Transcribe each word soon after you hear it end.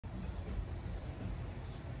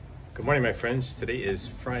Good morning, my friends. Today is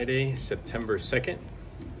Friday, September 2nd.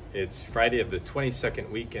 It's Friday of the 22nd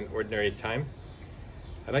week in Ordinary Time.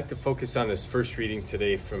 I'd like to focus on this first reading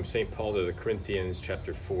today from St. Paul to the Corinthians,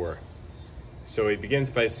 chapter 4. So he begins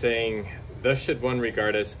by saying, "Thus should one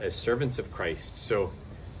regard us as servants of Christ." So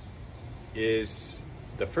is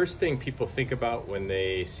the first thing people think about when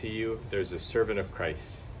they see you, there's a servant of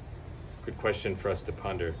Christ? Good question for us to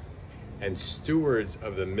ponder. And stewards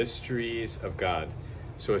of the mysteries of God.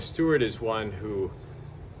 So a steward is one who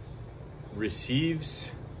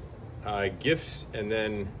receives gifts and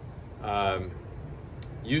then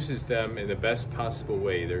uses them in the best possible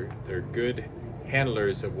way. They're good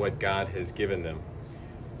handlers of what God has given them.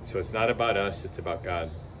 So it's not about us, it's about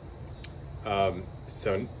God.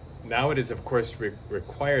 So now it is, of course,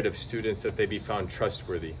 required of students that they be found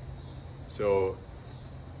trustworthy. So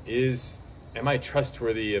am I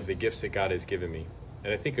trustworthy of the gifts that God has given me?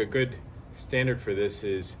 And I think a good standard for this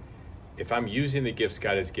is, if I'm using the gifts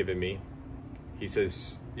God has given me, he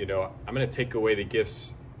says, I'm going to take away the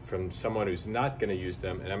gifts from someone who's not going to use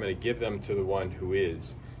them, and I'm going to give them to the one who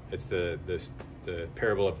is. It's the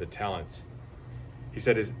parable of the talents. He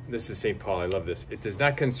said, this is St. Paul, I love this. "It does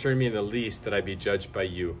not concern me in the least that I be judged by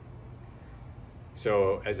you."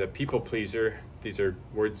 So as a people pleaser, these are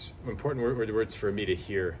important words for me to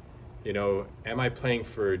hear. Am I playing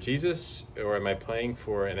for Jesus, or am I playing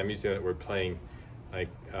for, and I'm using that word playing, like,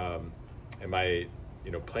 am I,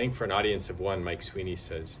 playing for an audience of one, Mike Sweeney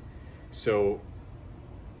says. So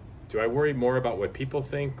do I worry more about what people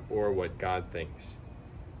think or what God thinks?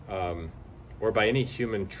 Or by any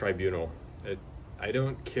human tribunal? I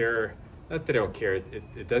don't care, not that I don't care,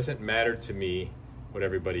 it doesn't matter to me what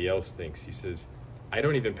everybody else thinks. He says, I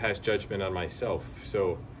don't even pass judgment on myself.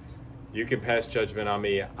 So you can pass judgment on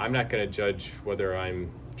me. I'm not going to judge whether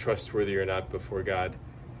I'm trustworthy or not before God.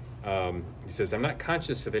 He says, I'm not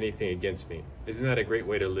conscious of anything against me. Isn't that a great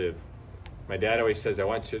way to live? My dad always says, I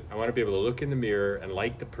want to be able to look in the mirror and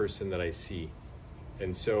like the person that I see.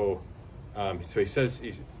 And so he says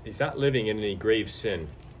he's not living in any grave sin.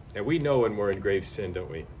 And we know when we're in grave sin,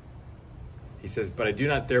 don't we? He says, but I do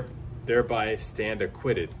not thereby stand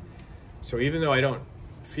acquitted. So even though I don't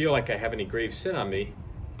feel like I have any grave sin on me,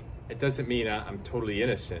 it doesn't mean I'm totally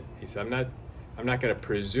innocent. He said, I'm not going to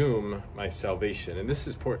presume my salvation. And this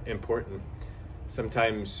is important.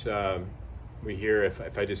 Sometimes we hear,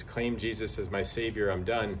 if I just claim Jesus as my Savior, I'm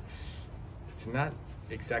done. It's not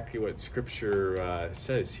exactly what Scripture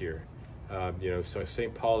says here. So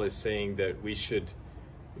St. Paul is saying that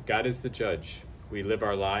God is the judge. We live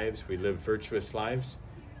our lives, we live virtuous lives,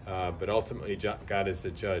 but ultimately God is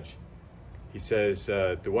the judge. He says,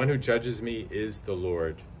 the one who judges me is the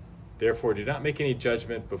Lord. Therefore, do not make any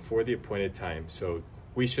judgment before the appointed time. So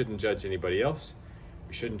we shouldn't judge anybody else.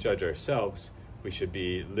 We shouldn't judge ourselves. We should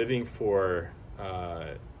be living for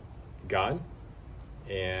God.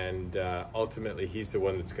 And ultimately, he's the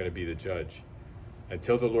one that's going to be the judge.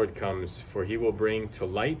 Until the Lord comes, for he will bring to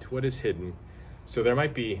light what is hidden. So there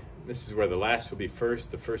might be, this is where the last will be first,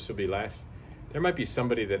 the first will be last. There might be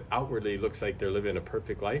somebody that outwardly looks like they're living a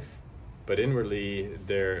perfect life, but inwardly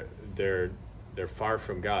they're far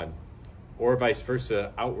from God. Or vice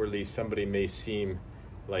versa, outwardly somebody may seem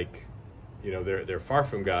like, they're far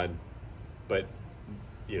from God, but,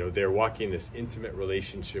 they're walking this intimate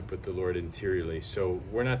relationship with the Lord interiorly. So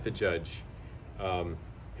we're not the judge.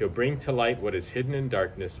 He'll bring to light what is hidden in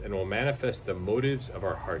darkness and will manifest the motives of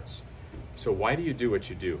our hearts. So why do you do what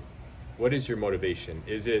you do? What is your motivation?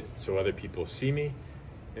 Is it so other people see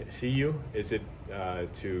you? Is it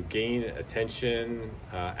to gain attention,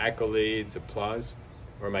 accolades, applause?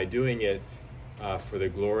 Or am I doing it for the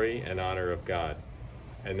glory and honor of God?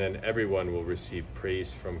 And then everyone will receive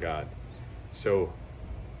praise from God. So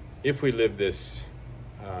if we live this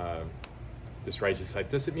righteous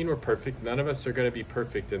life, doesn't mean we're perfect. None of us are going to be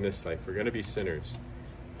perfect in this life. We're going to be sinners.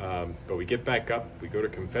 But we get back up, we go to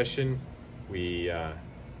confession,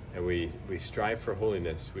 and we strive for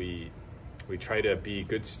holiness. We try to be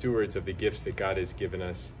good stewards of the gifts that God has given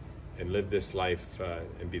us and live this life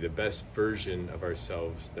and be the best version of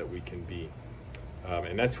ourselves that we can be.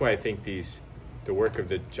 And that's why I think the work of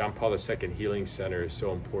the John Paul II Healing Center is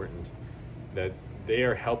so important, that they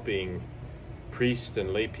are helping priests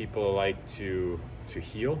and lay people alike to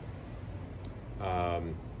heal,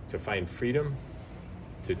 to find freedom,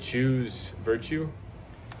 to choose virtue,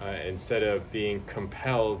 instead of being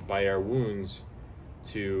compelled by our wounds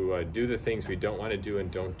to do the things we don't want to do and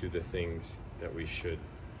don't do the things that we should.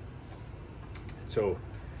 So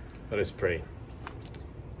let us pray.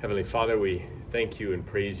 Heavenly Father, we thank you and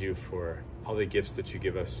praise you for all the gifts that you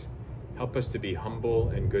give us. Help us to be humble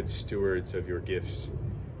and good stewards of your gifts.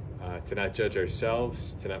 to not judge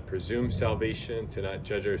ourselves, to not presume salvation, to not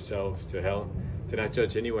judge ourselves to hell, to not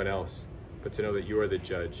judge anyone else, but to know that you are the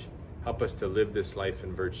judge. Help us to live this life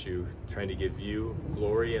in virtue, trying to give you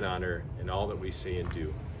glory and honor in all that we say and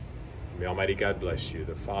do. May Almighty God bless you,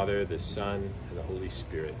 the Father, the Son, and the Holy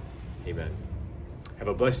Spirit. Amen. Have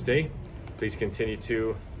a blessed day. Please continue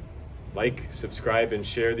to like, subscribe, and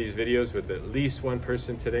share these videos with at least one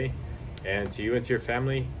person today. And to you and to your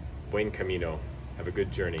family, buen camino. Have a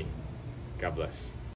good journey. God bless.